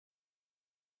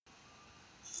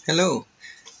Hello,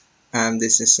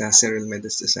 this is Cyril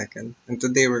Medis II, and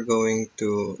today we're going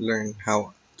to learn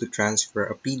how to transfer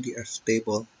a PDF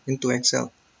table into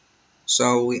Excel.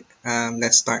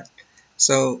 Let's start.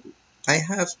 So I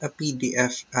have a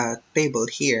PDF table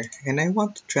here, and I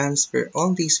want to transfer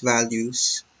all these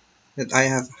values that I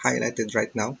have highlighted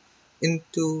right now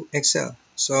into Excel.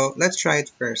 So let's try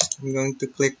it first. I'm going to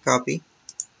click copy,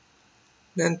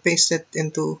 then paste it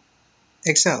into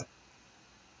Excel.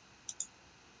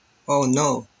 Oh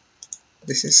no,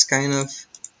 this is kind of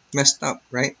messed up,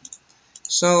 right?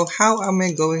 So how am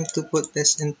I going to put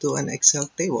this into an Excel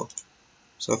table?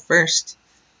 So first,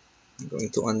 I'm going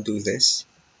to undo this.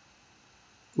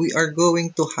 We are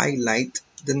going to highlight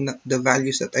the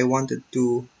values that I wanted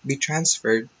to be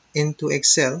transferred into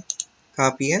Excel,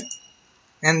 copy it,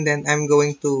 and then I'm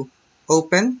going to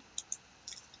open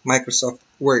Microsoft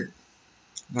Word.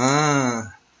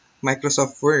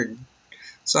 Microsoft Word.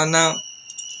 So now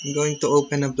I'm going to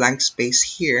open a blank space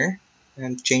here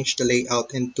and change the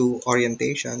layout into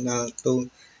orientation to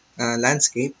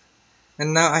landscape.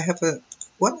 And now I have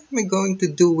what am I going to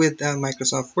do with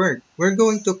Microsoft Word? We're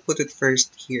going to put it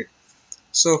first here.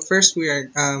 So first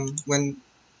when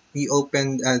we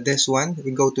open this one, we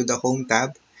go to the Home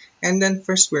tab. And then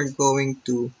first we're going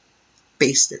to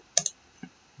paste it,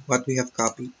 what we have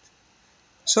copied.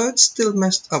 So it's still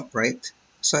messed up, right?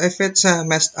 So if it's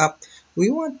messed up, we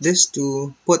want this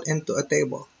to put into a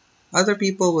table. Other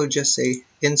people will just say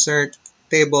insert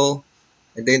table.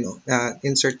 They know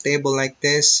insert table like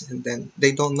this, and then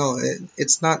they don't know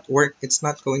it's not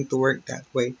going to work that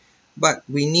way. But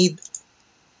we need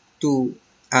to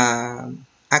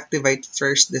activate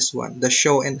first this one, the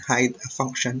show and hide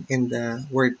function in the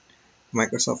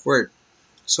Microsoft Word.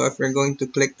 So if we're going to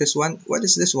click this one, what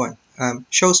is this one?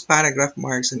 Shows paragraph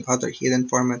marks and other hidden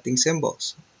formatting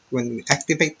symbols. When we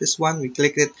activate this one, we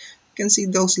click it, you can see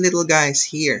those little guys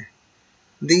here.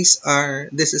 This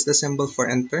is the symbol for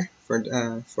enter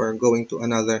for going to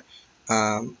another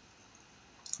um,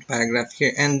 paragraph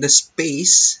here, and the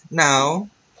space now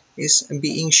is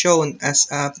being shown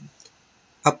as a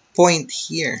point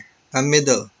here, a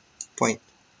middle point.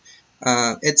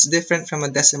 It's different from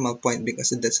a decimal point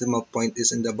because the decimal point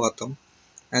is in the bottom,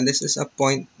 and this is a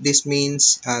point. This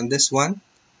means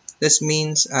this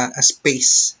means a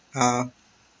space, a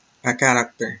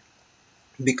character,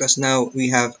 because now we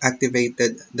have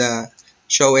activated the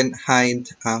show and hide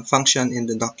function in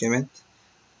the document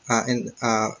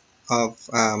of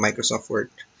Microsoft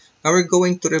Word. Now we're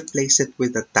going to replace it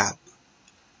with a tab.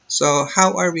 So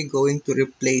how are we going to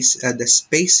replace the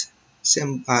space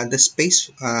symbol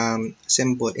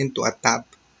into a tab?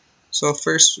 So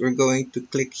first we're going to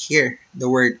click here the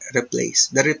word replace,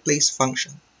 the replace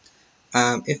function.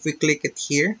 If we click it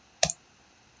here,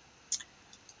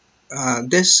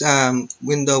 this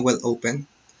window will open.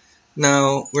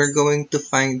 Now we're going to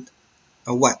find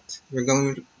a what? We're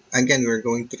going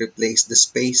to replace the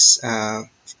space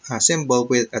symbol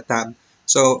with a tab.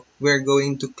 So we're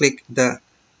going to click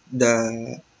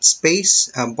the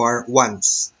space bar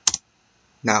once.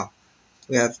 Now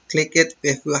we have click it.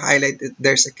 If we highlight it,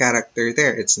 there's a character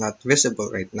there. It's not visible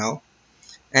right now.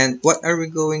 And what are we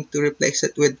going to replace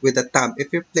it with? With a tab.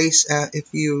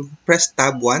 If you press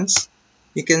tab once,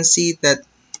 you can see that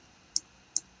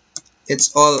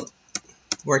it's all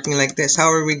working like this.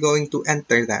 How are we going to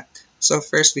enter that? So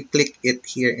first we click it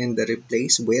here in the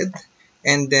replace with,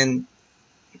 and then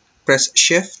press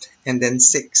shift and then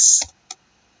 6.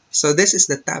 So this is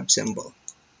the tab symbol.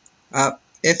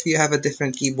 If you have a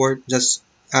different keyboard, just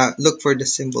look for the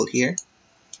symbol here.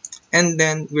 And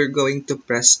then we're going to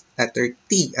press letter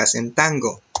T as in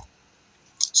tango.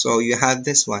 So you have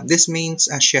this one. This means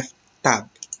a shift tab.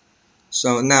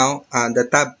 So now the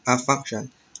tab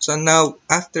function. So now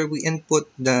after we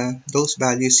input those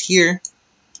values here,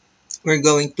 we're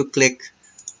going to click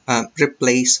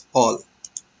replace all.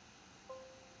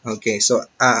 Okay, so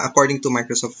according to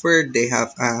Microsoft Word, they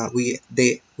have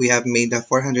we have made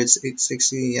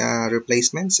 460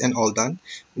 replacements and all done.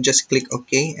 We just click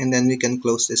OK, and then we can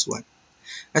close this one.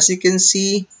 As you can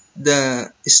see,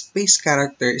 the space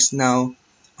character is now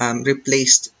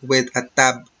replaced with a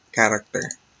tab character.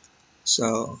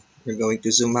 So we're going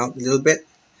to zoom out a little bit.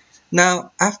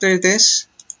 Now after this,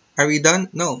 are we done?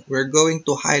 No, we're going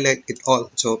to highlight it all.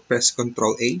 So press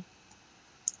Ctrl A,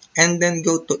 and then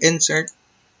go to Insert,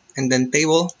 and then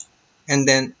Table, and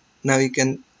then now you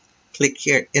can click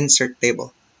here Insert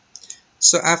Table.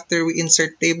 So after we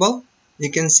insert table,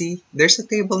 you can see there's a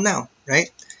table now,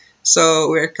 right? So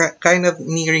we're kind of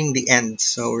nearing the end.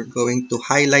 So we're going to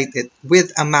highlight it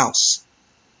with a mouse,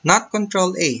 not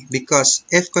Control A, because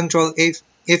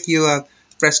if you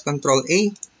press Control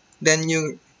A, then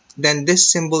then this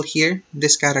symbol here,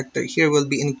 this character here will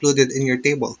be included in your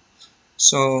table.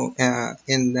 So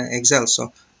in the Excel,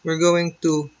 so we're going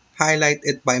to highlight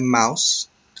it by mouse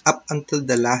up until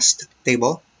the last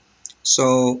table.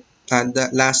 So the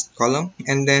last column,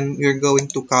 and then we're going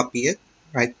to copy it.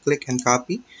 Right click and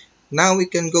copy. Now we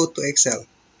can go to Excel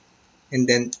and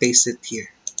then paste it here.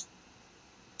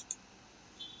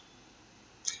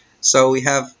 So we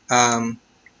have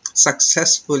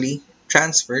successfully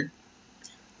transferred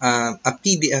a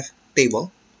PDF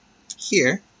table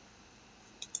here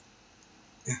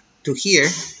to here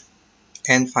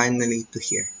and finally to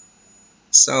here.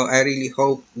 So I really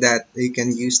hope that you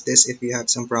can use this if you have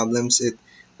some problems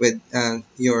with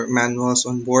your manuals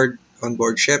on board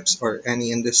ships or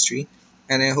any industry.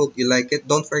 And I hope you like it.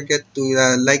 Don't forget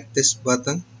to like this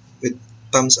button with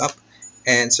thumbs up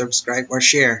and subscribe or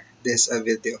share this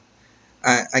video.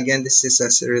 Again, this is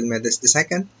Cyril Medes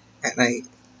II, and I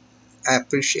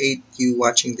appreciate you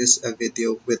watching this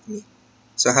video with me.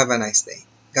 So have a nice day.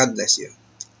 God bless you.